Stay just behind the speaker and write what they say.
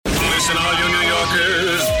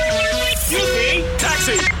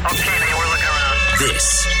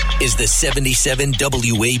This is the 77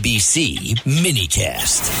 WABC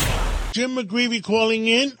minicast. Jim McGreevey calling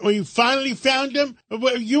in. We finally found him.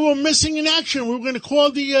 You were missing in action. We were going to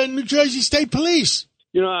call the New Jersey State Police.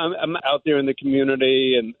 You know, I'm out there in the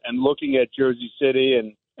community and looking at Jersey City,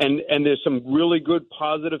 and there's some really good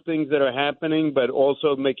positive things that are happening, but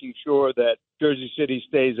also making sure that Jersey City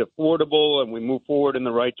stays affordable and we move forward in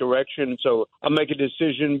the right direction. So I'll make a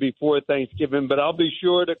decision before Thanksgiving, but I'll be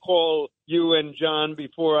sure to call you and John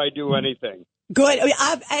before I do anything. Good.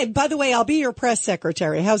 By the way, I'll be your press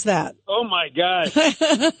secretary. How's that? Oh my gosh! I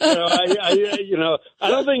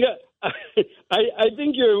don't think I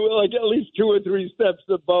think you're like at least 2 or 3 steps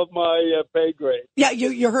above my pay grade. Yeah,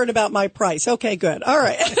 you heard about my price. Okay, good. All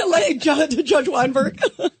right, Judge Weinberg.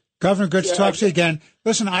 Governor, good to talk to you again.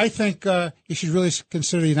 Listen, I think you should really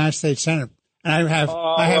consider the United States Senate, and I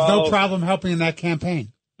have no problem helping in that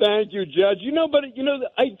campaign. Thank you, Judge.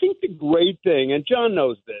 I think the great thing, and John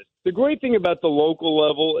knows this, the great thing about the local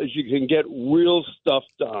level is you can get real stuff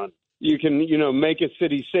done. You can, make a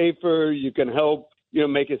city safer. You can help,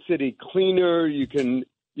 make a city cleaner. You can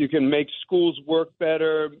make schools work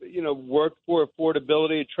better, work for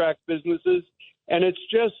affordability, attract businesses. And it's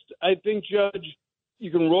just, I think, Judge, you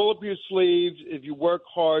can roll up your sleeves. If you work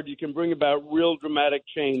hard, you can bring about real dramatic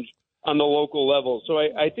change on the local level. So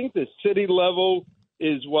I think the city level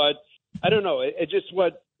is what, I don't know,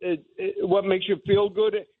 what makes you feel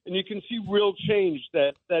good, and you can see real change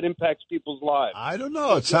that impacts people's lives. I don't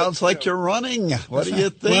know. It sounds like you're running. What do you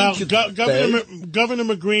think? Well, Governor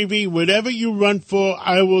McGreevey, whatever you run for,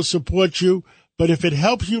 I will support you. But if it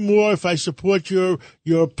helps you more, if I support your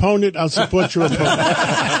opponent, I'll support your opponent.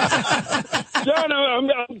 John,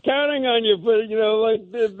 I'm counting on you for,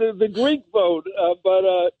 like the Greek vote.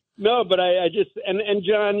 But I just, and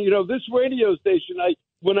John, this radio station,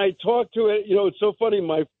 when I talk to it, it's so funny.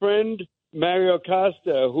 My friend Mario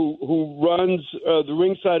Costa, who runs the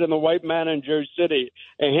Ringside and the White Man in Jersey City,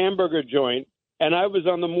 a hamburger joint, and I was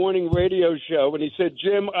on the morning radio show, and he said,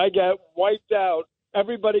 Jim, I got wiped out.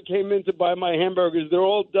 Everybody came in to buy my hamburgers. They're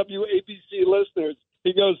all WABC listeners.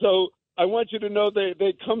 He goes, so I want you to know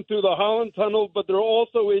they come through the Holland Tunnel, but they're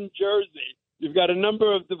also in Jersey. You've got a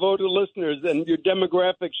number of devoted listeners, and your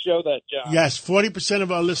demographics show that, John. Yes, 40%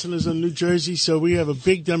 of our listeners are in New Jersey, so we have a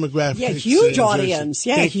big demographic. Yeah, huge audience.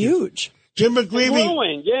 Yeah, huge. Jim McGreevey.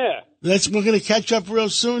 Growing, yeah. We're going to catch up real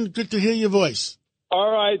soon. Good to hear your voice.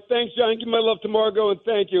 All right. Thanks, John. Give my love to Margot, and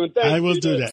thank you. And thank I will you do that.